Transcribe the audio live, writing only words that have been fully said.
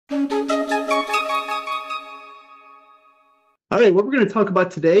All right, what we're going to talk about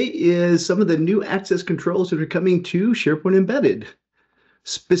today is some of the new access controls that are coming to SharePoint Embedded,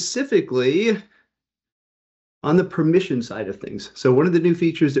 specifically on the permission side of things. So one of the new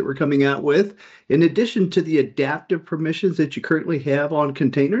features that we're coming out with, in addition to the adaptive permissions that you currently have on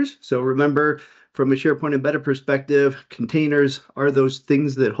containers. So remember, from a SharePoint Embedded perspective, containers are those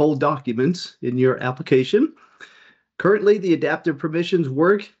things that hold documents in your application. Currently, the adaptive permissions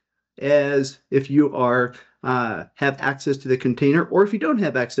work as if you are have access to the container, or if you don't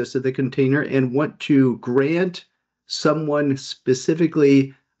have access to the container and want to grant someone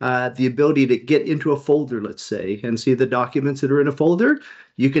specifically the ability to get into a folder, let's say, and see the documents that are in a folder,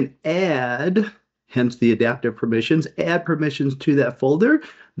 you can add, hence the adaptive permissions, add permissions to that folder.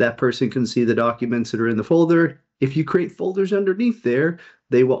 That person can see the documents that are in the folder. If you create folders underneath there,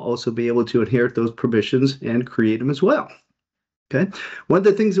 they will also be able to inherit those permissions and create them as well. Okay. One of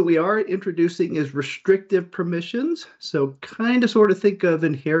the things that we are introducing is restrictive permissions. So kind of sort of think of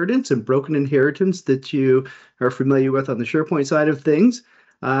inheritance and broken inheritance that you are familiar with on the SharePoint side of things.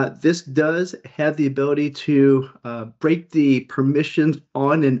 This does have the ability to break the permissions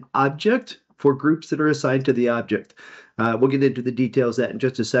on an object for groups that are assigned to the object. We'll get into the details of that in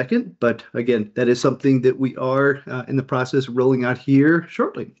just a second, but again, that is something that we are in the process of rolling out here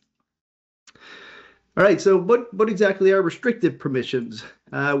shortly. All right, so what exactly are restrictive permissions?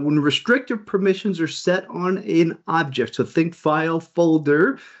 When restrictive permissions are set on an object, so think file,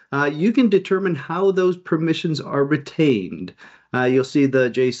 folder, you can determine how those permissions are retained. You'll see the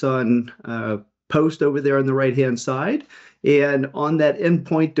JSON post over there on the right-hand side. And on that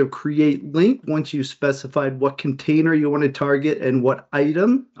endpoint of create link, once you've specified what container you want to target and what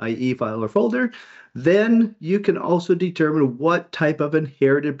item, i.e. file or folder, then you can also determine what type of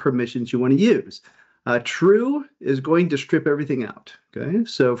inherited permissions you want to use. True is going to strip everything out. Okay,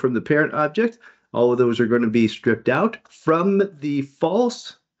 so from the parent object, all of those are going to be stripped out. From the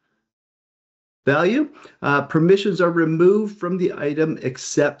false value, permissions are removed from the item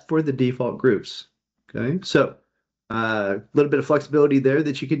except for the default groups. Okay, so a little bit of flexibility there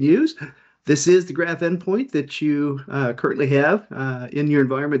that you can use. This is the graph endpoint that you currently have in your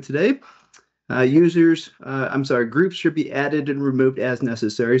environment today. Groups should be added and removed as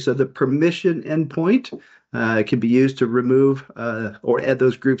necessary. So the permission endpoint can be used to remove or add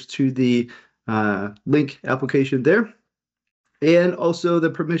those groups to the link application there. And also the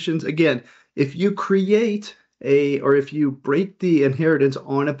permissions, again, if you create or if you break the inheritance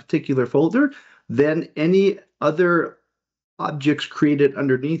on a particular folder, then any other objects created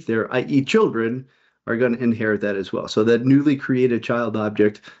underneath there, i.e. children, are going to inherit that as well. So that newly created child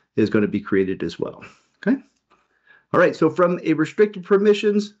object is going to be created as well. Okay. All right. So from a restricted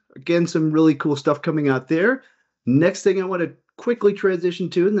permissions, again, some really cool stuff coming out there. Next thing I want to quickly transition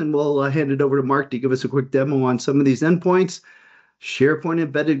to, and then we'll hand it over to Mark to give us a quick demo on some of these endpoints. SharePoint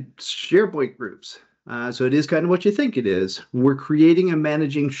embedded SharePoint groups. So it is kind of what you think it is. We're creating and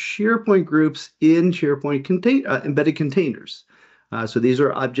managing SharePoint groups in SharePoint embedded containers. So these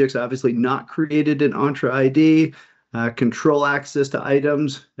are objects obviously not created in Entra ID. Control access to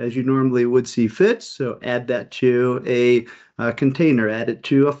items as you normally would see fit. So add that to a container, add it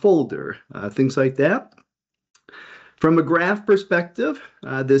to a folder, things like that. From a graph perspective,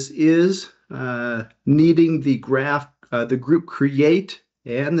 this is needing the graph, the group create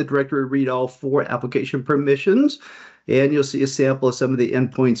and the directory read all for application permissions. And you'll see a sample of some of the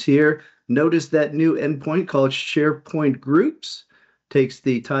endpoints here. Notice that new endpoint called SharePoint groups takes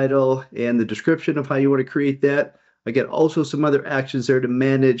the title and the description of how you want to create that. Again, also some other actions there to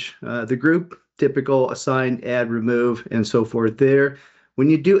manage the group, typical assign, add, remove, and so forth there. When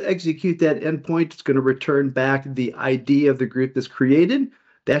you do execute that endpoint, it's going to return back the ID of the group that's created.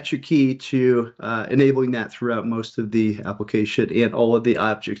 That's your key to enabling that throughout most of the application and all of the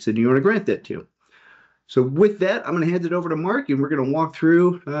objects that you want to grant that to. So with that, I'm going to hand it over to Mark, and we're going to walk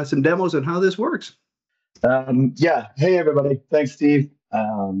through some demos on how this works. Yeah. Hey, everybody. Thanks, Steve. So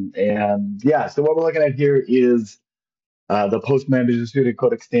what we're looking at here is the Postman Visual Studio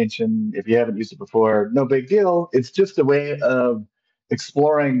Code extension. If you haven't used it before, no big deal. It's just a way of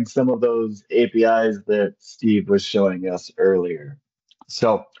exploring some of those APIs that Steve was showing us earlier.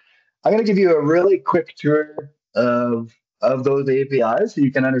 So I'm going to give you a really quick tour of those APIs so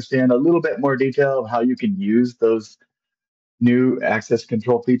you can understand a little bit more detail of how you can use those new access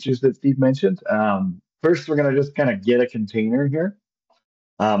control features that Steve mentioned. First, we're going to just kind of get a container here.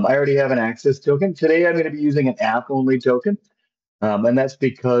 I already have an access token. Today, I'm going to be using an app-only token, and that's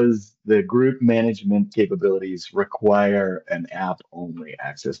because the group management capabilities require an app-only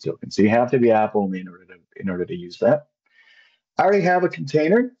access token. So you have to be app-only in order to use that. I already have a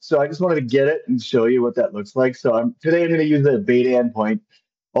container, so I just wanted to get it and show you what that looks like. So today I'm going to use the beta endpoint.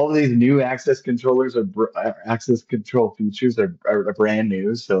 All of these new access controllers access control features are brand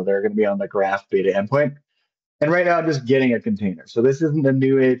new, so they're going to be on the graph beta endpoint. And right now I'm just getting a container. So this isn't a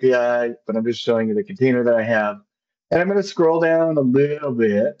new API, but I'm just showing you the container that I have. And I'm going to scroll down a little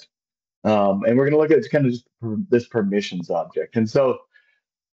bit, and we're going to look at kind of just this permissions object. And so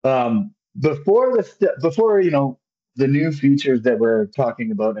before the new features that we're talking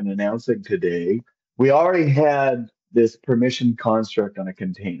about and announcing today, we already had this permission construct on a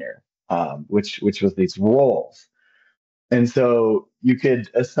container, which was these roles. And so you could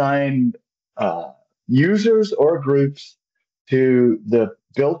assign users or groups to the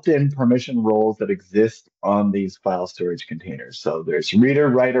built-in permission roles that exist on these file storage containers. So there's reader,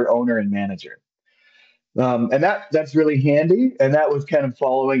 writer, owner, and manager. And that's really handy. And that was kind of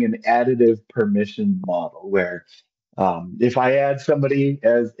following an additive permission model where if I add somebody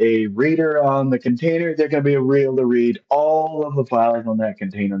as a reader on the container, they're going to be able to read all of the files on that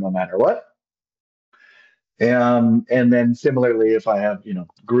container no matter what. And then similarly, if I have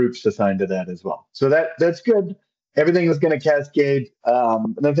groups assigned to that as well. So that's good. Everything is going to cascade.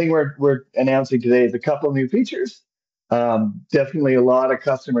 The thing we're announcing today is a couple of new features. Definitely a lot of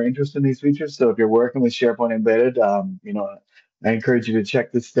customer interest in these features. So if you're working with SharePoint Embedded, I encourage you to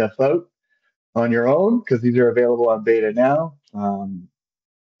check this stuff out on your own because these are available on beta now.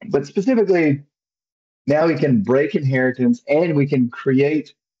 But specifically, now we can break inheritance and we can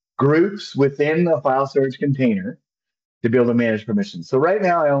create groups within the file storage container to be able to manage permissions. So right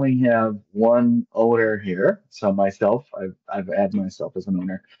now I only have one owner here. So myself, I've added myself as an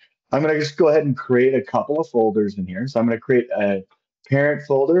owner. I'm going to just go ahead and create a couple of folders in here. So I'm going to create a parent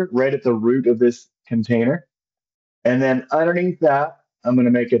folder right at the root of this container. And then underneath that, I'm going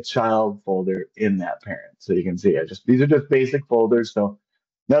to make a child folder in that parent. So you can see these are just basic folders. So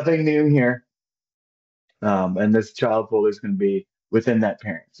nothing new here. And this child folder is going to be within that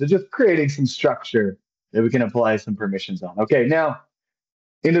parent. So just creating some structure that we can apply some permissions on. Okay, now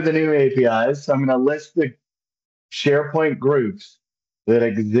into the new APIs. So I'm going to list the SharePoint groups that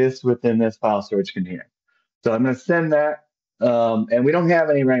exist within this file storage container. So I'm going to send that, and we don't have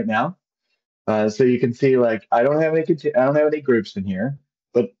any right now. So you can see, I don't have any groups in here.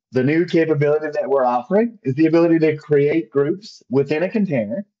 But the new capability that we're offering is the ability to create groups within a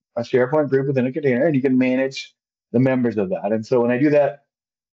container, a SharePoint group within a container, and you can manage the members of that. And so when I do that,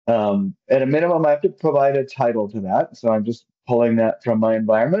 at a minimum, I have to provide a title to that. So I'm just pulling that from my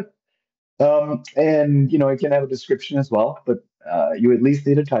environment. And it can have a description as well, but you at least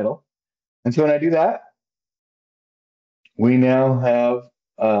need a title. And so when I do that, we now have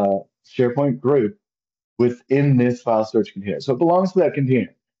a SharePoint group within this file storage container. So it belongs to that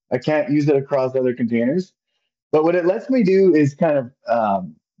container. I can't use it across other containers. But what it lets me do is kind of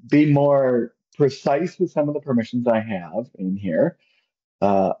be more precise with some of the permissions I have in here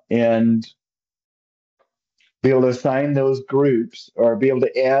and be able to assign those groups or be able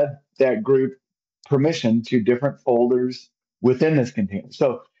to add that group permission to different folders within this container.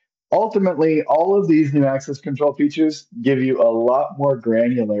 So ultimately, all of these new access control features give you a lot more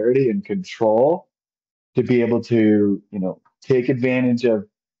granularity and control to be able to, take advantage of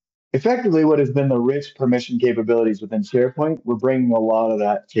effectively what has been the rich permission capabilities within SharePoint. We're bringing a lot of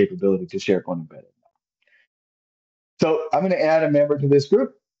that capability to SharePoint Embedded. So I'm going to add a member to this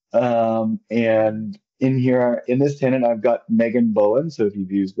group. And in here, in this tenant, I've got Megan Bowen. So if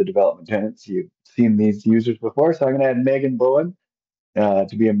you've used the development tenants, you've seen these users before. So I'm going to add Megan Bowen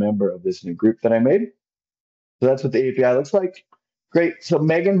to be a member of this new group that I made. So that's what the API looks like. Great. So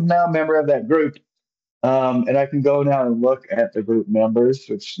Megan's now a member of that group. And I can go now and look at the group members,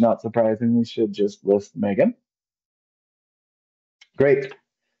 which not surprisingly should just list Megan. Great.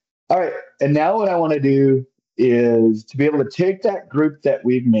 All right. And now what I want to do is to be able to take that group that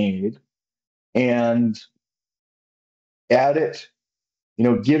we've made and add it,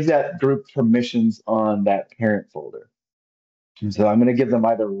 give that group permissions on that parent folder. And so I'm going to give them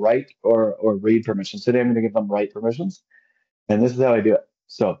either write or read permissions. Today I'm going to give them write permissions. And this is how I do it.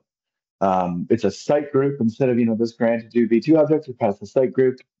 So it's a site group. Instead of, this granted to v2 object, we pass the site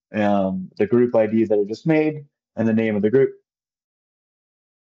group, the group ID that I just made, and the name of the group.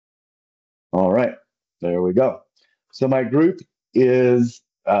 All right, there we go. So my group is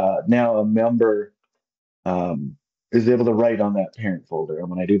now a member, is able to write on that parent folder. And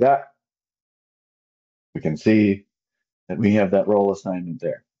when I do that, we can see that we have that role assignment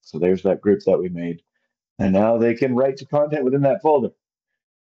there. So there's that group that we made. And now they can write to content within that folder.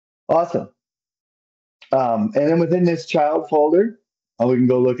 Awesome. And then within this child folder, we can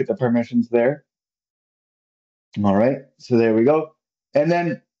go look at the permissions there. All right, so there we go. And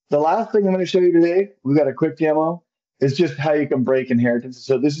then the last thing I'm going to show you today, we've got a quick demo, is just how you can break inheritance.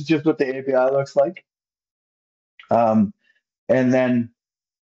 So this is just what the API looks like. Um, and then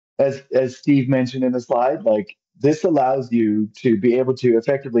as Steve mentioned in the slide, like this allows you to be able to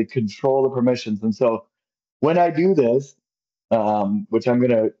effectively control the permissions. And so when I do this, which I'm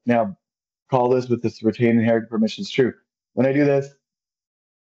going to now call this with this retain inherit permissions true. When I do this,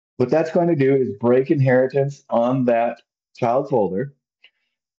 what that's going to do is break inheritance on that child folder.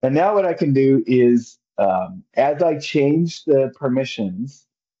 And now what I can do is, as I change the permissions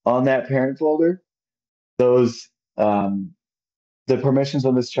on that parent folder, those the permissions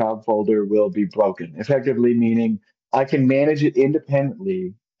on this child folder will be broken, effectively meaning I can manage it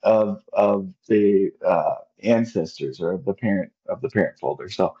independently of the ancestors or of the parent folder.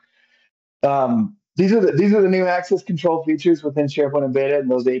 So these are the new access control features within SharePoint Embedded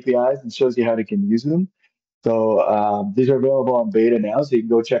and those APIs, and shows you how to can use them. So these are available on beta now, so you can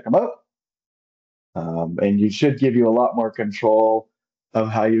go check them out. And you should give you a lot more control of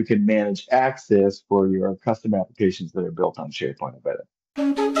how you can manage access for your custom applications that are built on SharePoint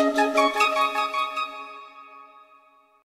Embedded.